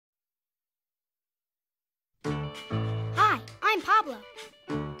Hi, I'm Pablo.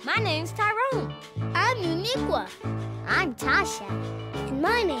 My name's Tyrone. I'm UNIQUA. I'm TASHA. And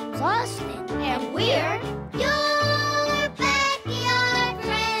my name's Austin. And we're your backyard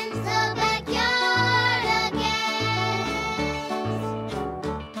friends, the Backyardigans.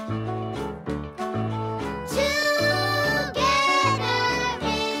 Together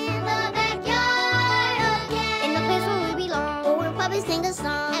in the backyard again. In the place where we belong. Or we'll probably sing a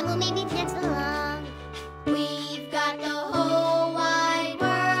song. And we'll maybe dance along. We've got the whole wide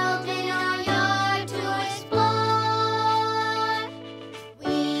world in our yard to explore.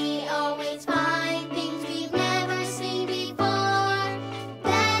 We always find things we've never seen before.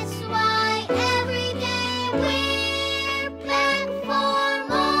 That's why every day we're back for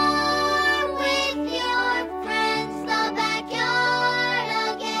more with your friends, the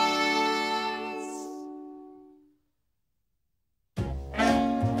Backyardigans.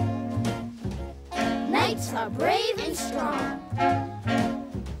 Knights are brave and strong.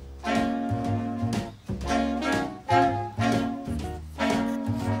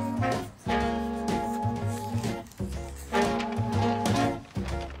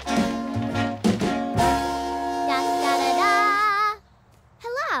 Da-da-da-da!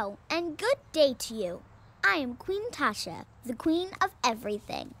 Hello, and good day to you. I am Queen TASHA, the queen of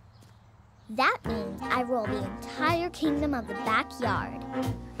everything. That means I rule the entire kingdom of the backyard.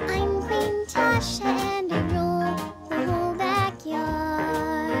 I'm Queen TASHA and I rule the whole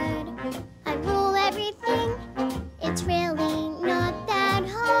backyard. I rule everything, it's really not that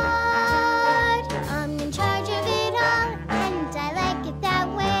hard. I'm in charge of it all and I like it that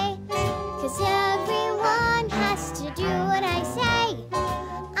way. 'Cause everyone has to do what I say.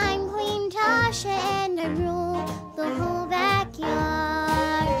 I'm Queen TASHA and I rule the whole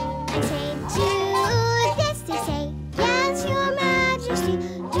backyard. I say do this, they say yes, your majesty.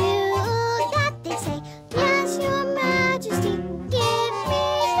 Do that, they say yes, your majesty. Give me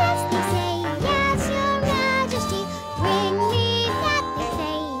this, they say yes, your majesty. Bring me that, they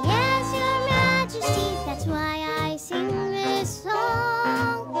say yes, your majesty. That's why I sing this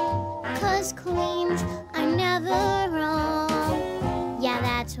song, 'cause queens are never wrong. Yeah,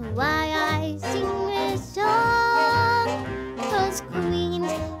 that's why I sing this song, 'cause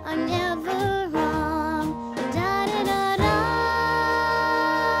queens are never wrong. Da-da-da-da.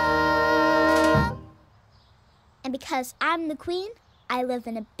 And because I'm the queen, I live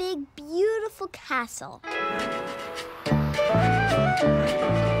in a big, beautiful castle.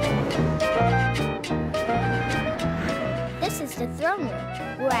 This is the throne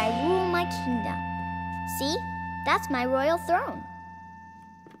room where I rule my kingdom. See? That's my royal throne.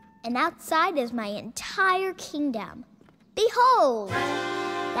 And outside is my entire kingdom. Behold!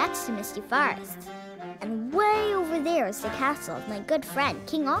 That's the misty forest. And way over there is the castle of my good friend,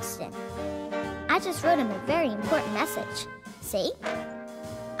 King Austin. I just wrote him a very important message. See?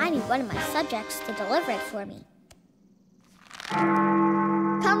 I need one of my subjects to deliver it for me.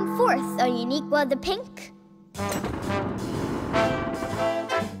 Come forth, O UNIQUA the pink.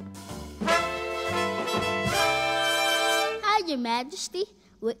 Hi, your majesty.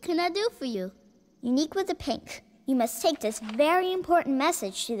 What can I do for you? UNIQUA the pink, you must take this very important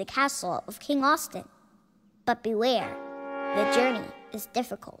message to the castle of King Austin. But beware, the journey is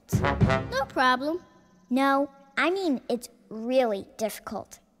difficult. No problem. No, I mean it's really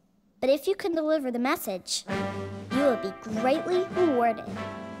difficult. But if you can deliver the message, you will be greatly rewarded.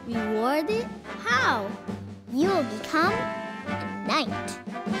 Rewarded? How? You will become a knight.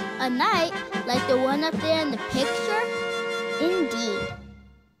 A knight? Like the one up there in the picture? Indeed.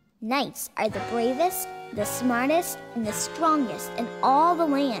 Knights are the bravest, the smartest, and the strongest in all the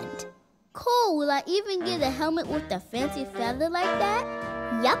land. Cool. Will I even get a helmet with a fancy feather like that?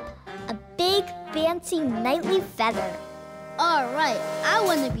 Yup, a big, fancy, knightly feather. All right, I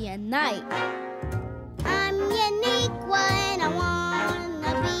want to be a knight. I'm UNIQUA and I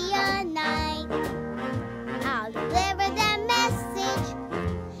wanna be a knight. I'll deliver that message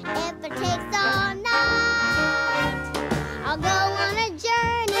if it takes all night. I'll go on a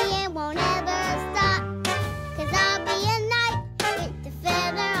journey and won't ever stop, 'cause I'll be a knight with the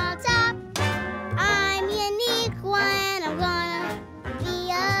feather on top. I'm UNIQUA and I'm gonna be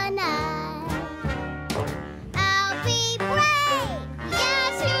a knight. I'll be brave,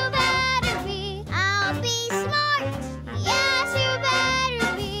 yes you better be.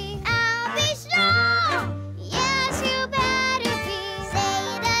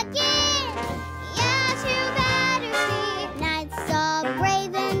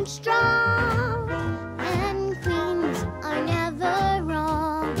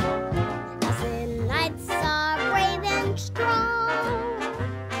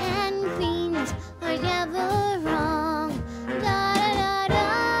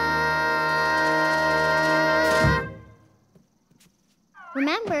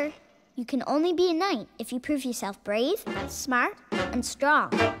 can only be a knight if you prove yourself brave, smart, and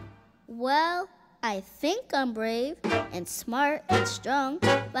strong. Well, I think I'm brave and smart and strong,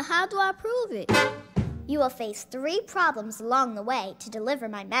 but how do I prove it? You will face 3 problems along the way to deliver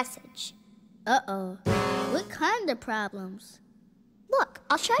my message. Uh-oh. What kind of problems? Look,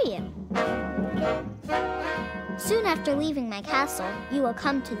 I'll show you. Soon after leaving my castle, you will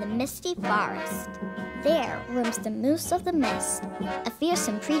come to the misty forest. There roams the Moose of the Mist, a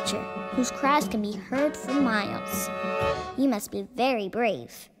fearsome creature whose cries can be heard for miles. You must be very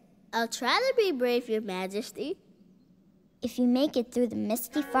brave. I'll try to be brave, Your Majesty. If you make it through the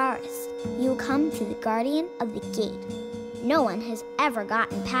misty forest, you will come to the guardian of the gate. No one has ever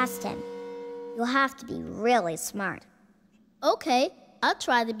gotten past him. You'll have to be really smart. Okay, I'll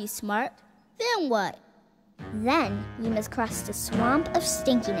try to be smart. Then what? Then you must cross the swamp of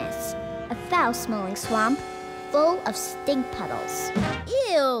stinkiness, a foul-smelling swamp full of stink puddles.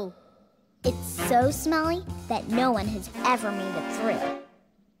 Ew! It's so smelly that no one has ever made it through.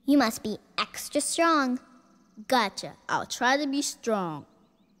 You must be extra strong. Gotcha. I'll try to be strong.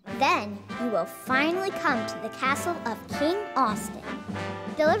 Then you will finally come to the castle of King Austin.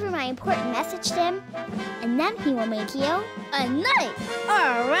 Deliver my important message to him, and then he will make you a knight!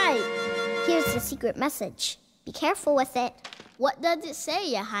 All right! Here's the secret message. Be careful with it. What does it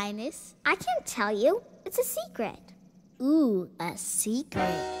say, Your Highness? I can't tell you. It's a secret. Ooh, a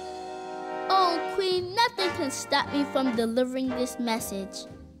secret. Oh, Queen, nothing can stop me from delivering this message.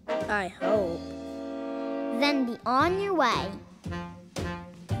 I hope. Then be on your way.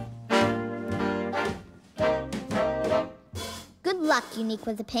 Good luck,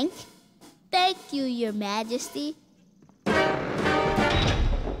 UNIQUA the Pink. Thank you, Your Majesty.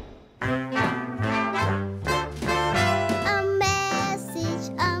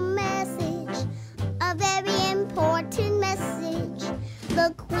 A very important message.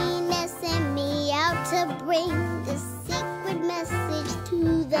 The Queen has sent me out to bring the secret message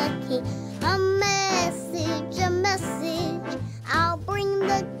to the King. A message. I'll bring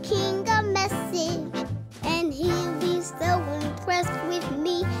the King a message, and he'll be so impressed with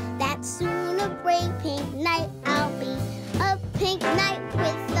me that soon a brave pink knight I'll be. A pink knight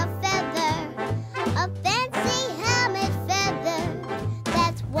with a feather, a fancy helmet feather.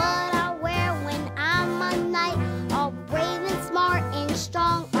 That's what I'll wear when I'm a knight, all brave and smart and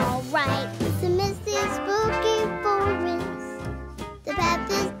strong, all right. It's a misty, spooky forest. The path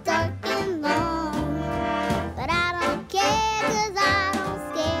is dark and long, but I don't care 'cause I don't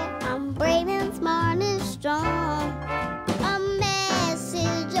scare. I'm brave and smart and strong. A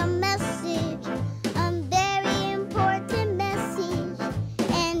message, a very important message.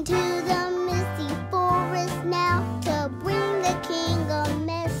 And to the misty forest now to bring the King a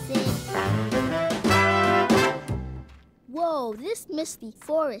message. Whoa, this misty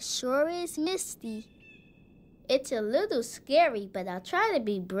forest sure is misty. It's a little scary, but I'll try to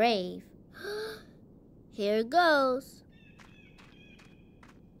be brave. Here goes.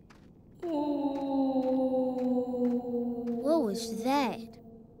 What was that?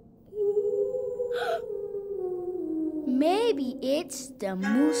 Maybe it's the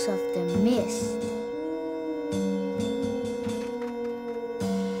Moose of the Mist.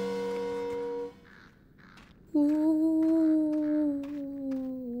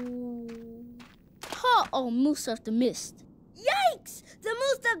 Oh, Moose of the Mist. Yikes! The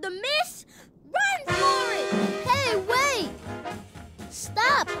Moose of the Mist? Run for it! Hey, wait!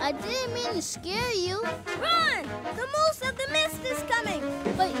 Stop! I didn't mean to scare you. Run! The Moose of the Mist is coming!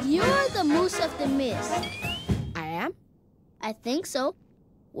 But you're the Moose of the Mist. I am? I think so.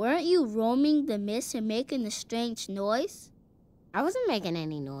 Weren't you roaming the mist and making a strange noise? I wasn't making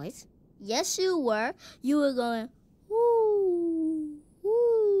any noise. Yes, you were. You were going, woo,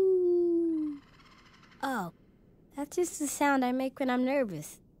 woo. Oh, that's just the sound I make when I'm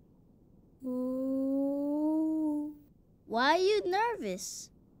nervous. Ooh. Why are you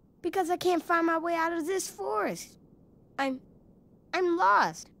nervous? Because I can't find my way out of this forest. I'm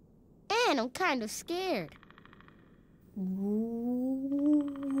lost. And I'm kind of scared. Ooh.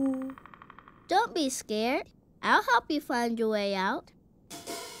 Don't be scared. I'll help you find your way out.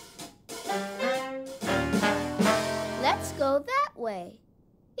 Let's go that way.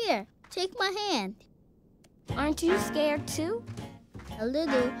 Here, take my hand. Aren't you scared too? A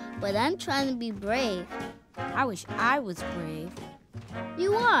little, but I'm trying to be brave. I wish I was brave.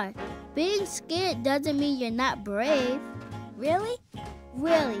 You are. Being scared doesn't mean you're not brave. Really?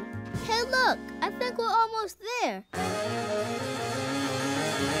 Really. Hey, look. I think we're almost there.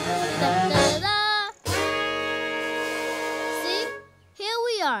 Da-da-da. See? Here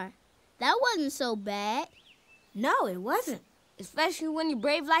we are. That wasn't so bad. No, it wasn't. Especially when you're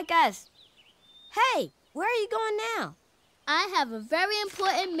brave like us. Hey, where are you going now? I have a very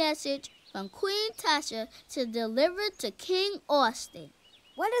important message from Queen TASHA to deliver to King Austin.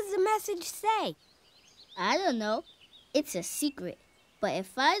 What does the message say? I don't know. It's a secret. But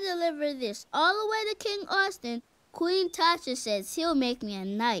if I deliver this all the way to King Austin, Queen TASHA says he'll make me a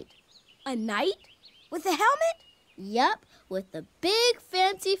knight. A knight? With a helmet? Yup, with a big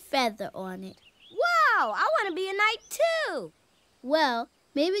fancy feather on it. Wow, I want to be a knight too. Well,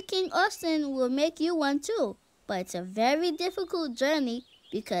 maybe King Austin will make you one too. But it's a very difficult journey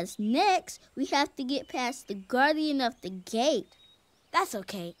because next we have to get past the guardian of the gate. That's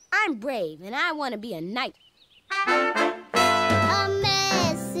okay. I'm brave and I want to be a knight. A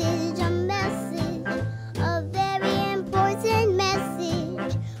message, a very important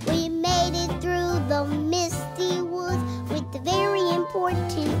message. We made it through the misty woods with a very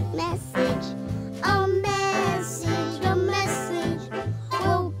important message. A message,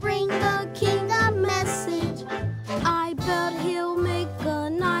 will bring the king a message. I bet he'll make a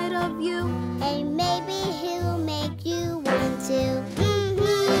knight of you. And maybe he'll make you one too.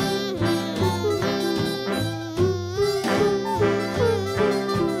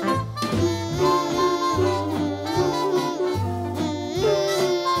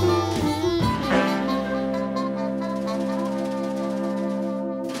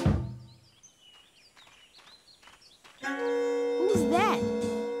 Who's that?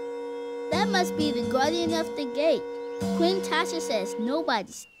 That must be the guardian of the gate. Queen TASHA says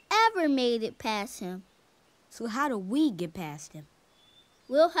nobody's ever made it past him. So how do we get past him?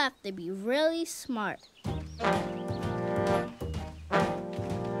 We'll have to be really smart.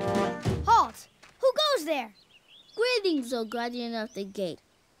 Halt! Who goes there? Greetings, O guardian of the gate.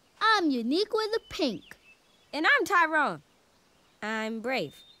 I'm UNIQUA the Pink. And I'm Tyrone. I'm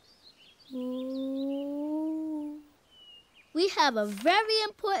brave. We have a very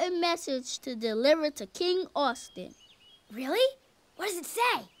important message to deliver to King Austin. Really? What does it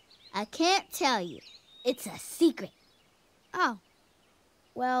say? I can't tell you. It's a secret. Oh.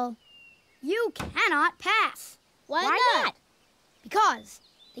 Well, you cannot pass. Why not? Because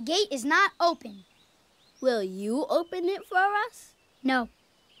the gate is not open. Will you open it for us? No.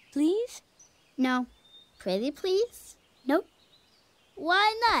 Please? No. Pretty please? Nope.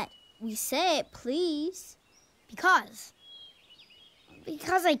 Why not? We said please. Because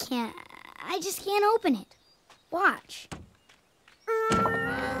I can't. I just can't open it. Watch.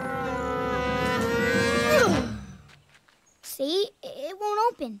 See? It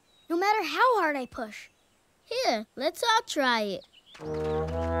won't open, no matter how hard I push. Here, let's all try it.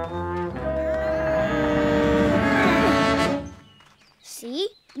 See?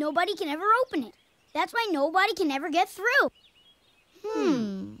 Nobody can ever open it. That's why nobody can ever get through.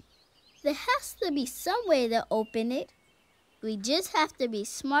 There has to be some way to open it. We just have to be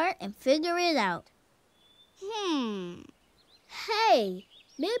smart and figure it out. Hey,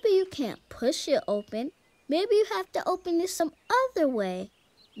 maybe you can't push it open. Maybe you have to open it some other way.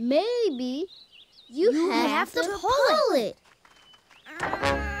 Maybe you have to pull it.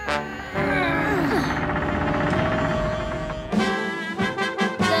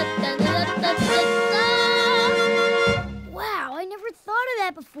 Wow, I never thought of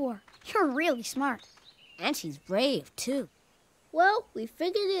that before. You're really smart. And she's brave, too. Well, we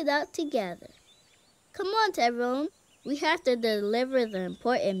figured it out together. Come on, Tyrone. We have to deliver the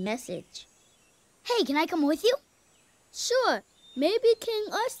important message. Hey, can I come with you? Sure. Maybe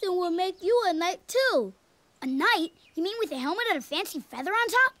King Austin will make you a knight, too. A knight? You mean with a helmet and a fancy feather on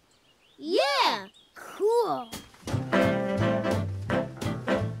top? Yeah. Cool.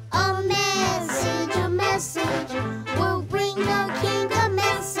 A message, will bring the king a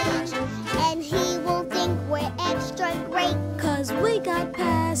message. And he will think we're extra great. 'Cause we got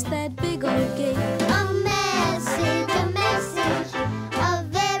past that big old gate. A message, a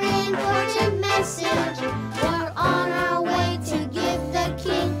very important message. We're on our way to give the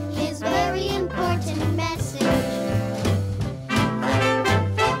king his very important message.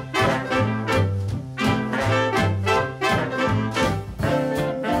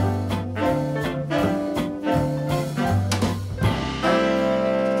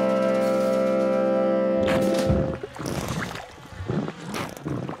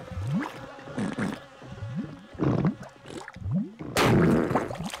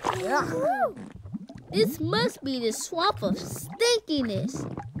 This must be the swamp of stinkiness.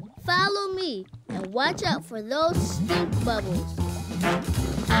 Follow me and watch out for those stink bubbles.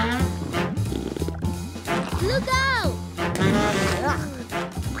 Look out!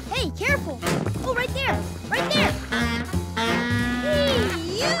 Hey, careful. Oh, right there. Right there.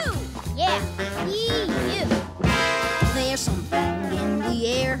 You! Yeah, you. There's some food in the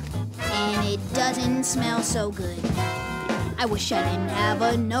air, and it doesn't smells so good. I wish I didn't have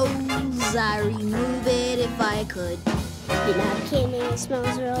a nose. I'd remove it if I could. You're not kidding, it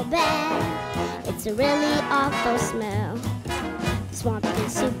smells real bad. It's a really awful smell. The swamp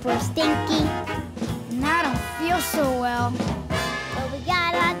is super stinky. And I don't feel so well. But we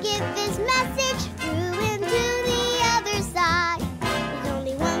gotta get this message through into the other side. There's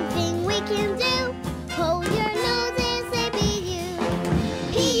only one thing we can do. Hold your nose and say P.U.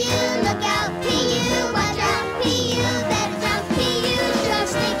 P.U. Look out, P.U. Watch out, P.U. Better jump, P.U. Sure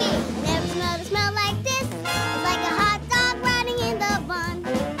stinky. Never smelled a smell like this. It's like a hot dog riding in the bun.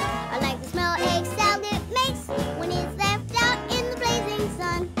 I like the smell egg salad it makes when it's left out in the blazing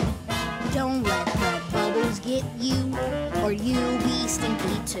sun. Don't let the bubbles get you, or you'll be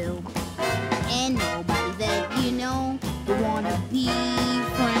stinky too. And nobody that you know will wanna be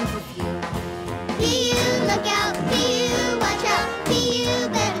friends with you. P.U. Look out, P.U. Watch out, P.U.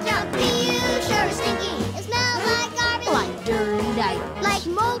 Better jump, P.U. Sure stinky. It smells like garbage. Like dirty diapers. Like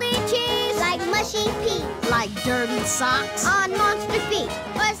moldy cheese. Like mushy pee. Like dirty socks. On monster feet.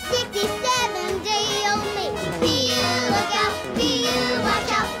 Or 67-day-old meat. P.U. Look out, P.U.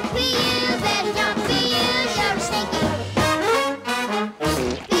 Watch out, P.U. Better jump, P.U. Sure stinky.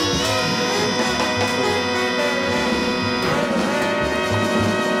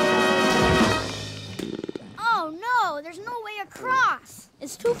 Oh no, there's no way across.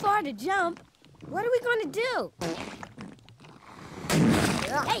 It's too far to jump. What are we going to do?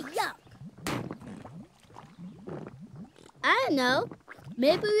 Hey, yuck. I know.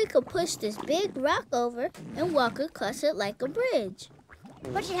 Maybe we could push this big rock over and walk across it like a bridge.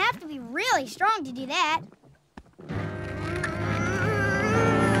 But you'd have to be really strong to do that.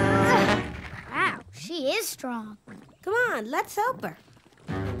 Wow, she is strong. Come on, let's help her.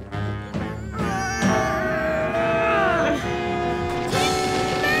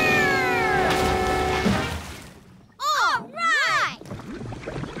 All right!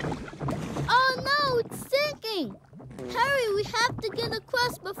 Oh no, it's sinking! Hurry, we have to get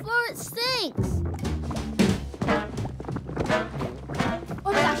across before it sinks.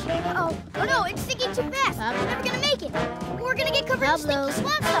 Oh my gosh, oh no, it's sinking too fast. We're never gonna make it. We're gonna get covered in Pablo. stinky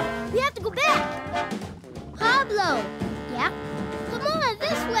swamp stuff. We have to go back. Pablo, Yeah? come on,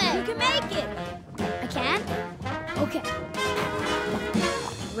 this way. You can make it. I can? Okay.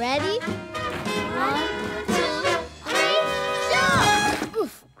 Ready? 1, 2, 3, jump!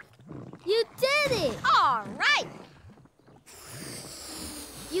 Oof. You did it! All right.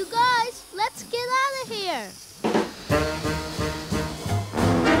 You guys, let's get out of here.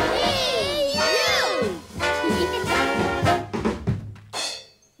 Hey, you!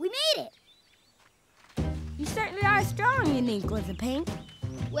 We made it. You certainly are strong, UNIQUA the Pink.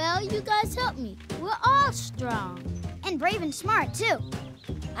 Well, you guys help me. We're all strong. And brave and smart, too.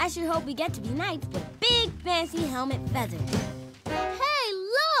 I sure hope we get to be knights with big, fancy helmet feathers. Hey,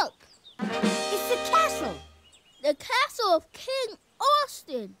 look! It's the castle. The castle of King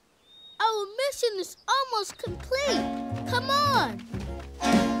Austin. Our mission is almost complete. Come on.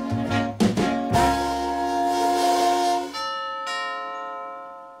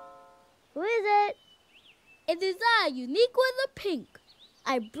 Who is it? It is I, UNIQUA the Pink.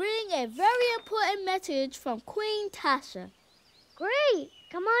 I bring a very important message from Queen TASHA. Great.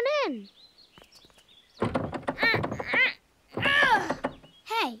 Come on in.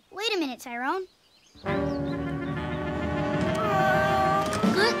 Hey, wait a minute, Tyrone.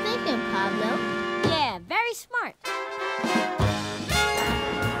 Good thinking, Pablo. Yeah, very smart.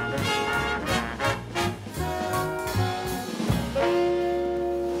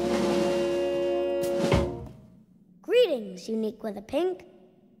 Greetings, UNIQUA the Pink.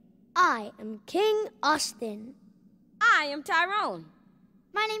 I am King Austin. I am Tyrone.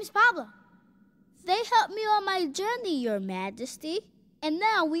 My name's Pablo. They helped me on my journey, Your Majesty. And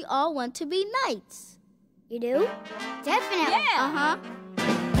now we all want to be knights. You do? Definitely. Yeah. Uh-huh.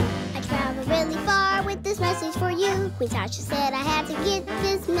 I traveled really far with this message for you. Queen TASHA said I had to get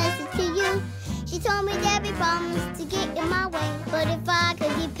this message to you. She told me there'd be problems to get in my way, but if I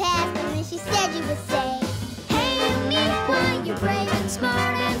could get past them, then she said you would say, "Hey, UNIQUA, you're brave and smart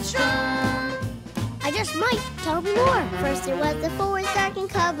and strong." I just might tell me more. First there was the forest dark and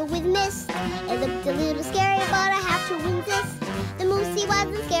covered with mist. It looked a little scary, but I have to resist. The moose, he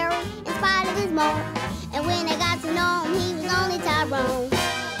wasn't scary in spite of his moan. And when I got to know him, he was only Tyrone.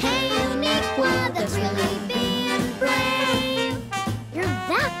 Hey, UNIQUA, that's really being brave. You're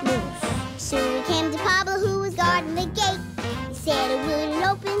that moose. Soon we came to Pablo, who was guarding the gate. He said it wouldn't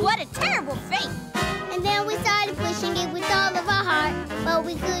open. What a terrible fate. And then we started pushing it with all of our heart. But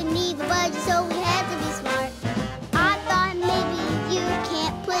we couldn't even budge it, so we had to be smart. I thought maybe you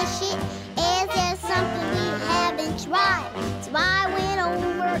can't push it. Is there something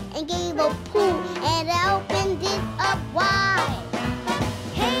and gave a pull and opened it up wide.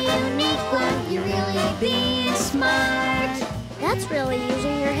 Hey, UNIQUA, you're really being smart. That's really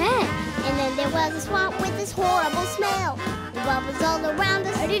using your head. And then there was a swamp with this horrible smell. The bubbles all around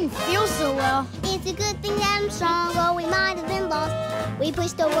us. I didn't feel so well. It's a good thing that I'm strong, or we might have been lost. We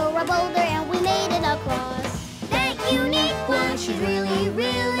pushed over a boulder and we made it across. That UNIQUA, she's really,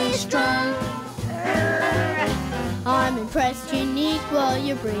 really strong. I'm impressed, UNIQUA,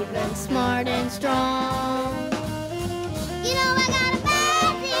 you're brave and smart and strong. You know I got a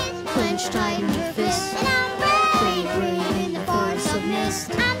message. Clench tight in your fist. And I'm Brave, brave in the forest of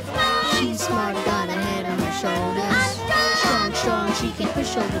mist. I'm strong. She's smart, got a head on her shoulders. I'm strong. Strong, strong, she can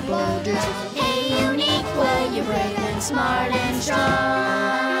push over boulders. Hey, UNIQUA, you're brave and smart and strong.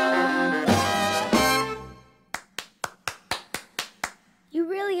 You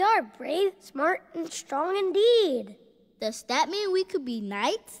really are brave, smart, and strong indeed. Does that mean we could be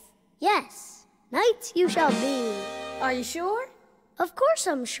knights? Yes, knights you shall be. Are you sure? Of course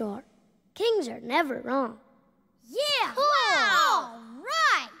I'm sure. Kings are never wrong. Yeah! Wow! All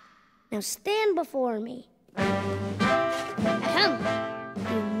right! Now stand before me. Ahem.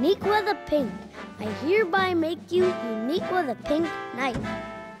 UNIQUA the Pink. I hereby make you UNIQUA the Pink Knight.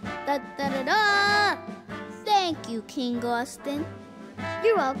 Da-da-da-da! Thank you, King Austin.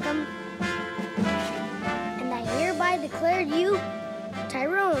 You're welcome. And I hereby declare you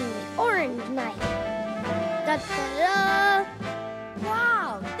Tyrone the Orange Knight. Da-da-da!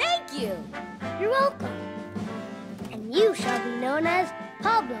 Wow, thank you! You're welcome. And you shall be known as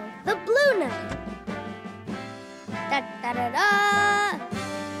Pablo the Blue Knight. Da-da-da-da!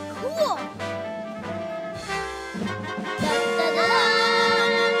 Cool! Da-da-da-da!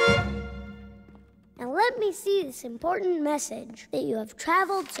 Now let me see this important message that you have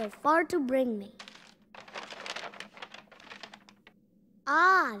traveled so far to bring me.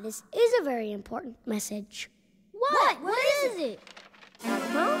 Ah, this is a very important message. What? What is it?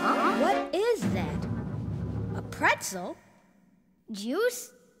 Huh? What is that? A pretzel?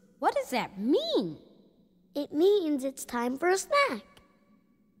 Juice? What does that mean? It means it's time for a snack.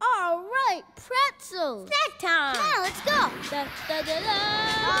 All right, pretzels. Snack time! Yeah, let's go.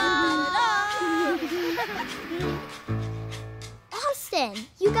 Austin,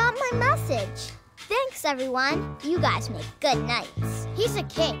 you got my message. Thanks, everyone. You guys make good knights. He's a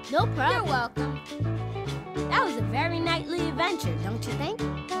king. No problem. You're welcome. That was a very knightly adventure, don't you think?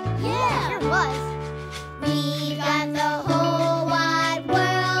 Yeah, sure was. We got the whole wide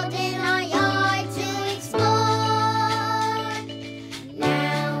world in our yard to explore.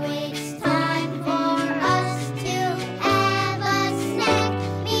 Now it's time for us to have a snack.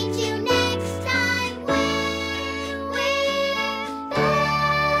 Meet you next time when we're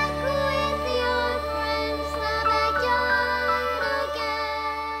back with your friends, the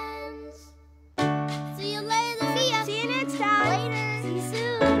Backyardigans. See you later. See ya. See you next time. Later. See you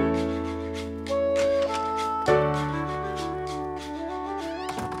soon.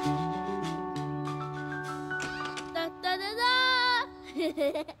 Da-da-da-da.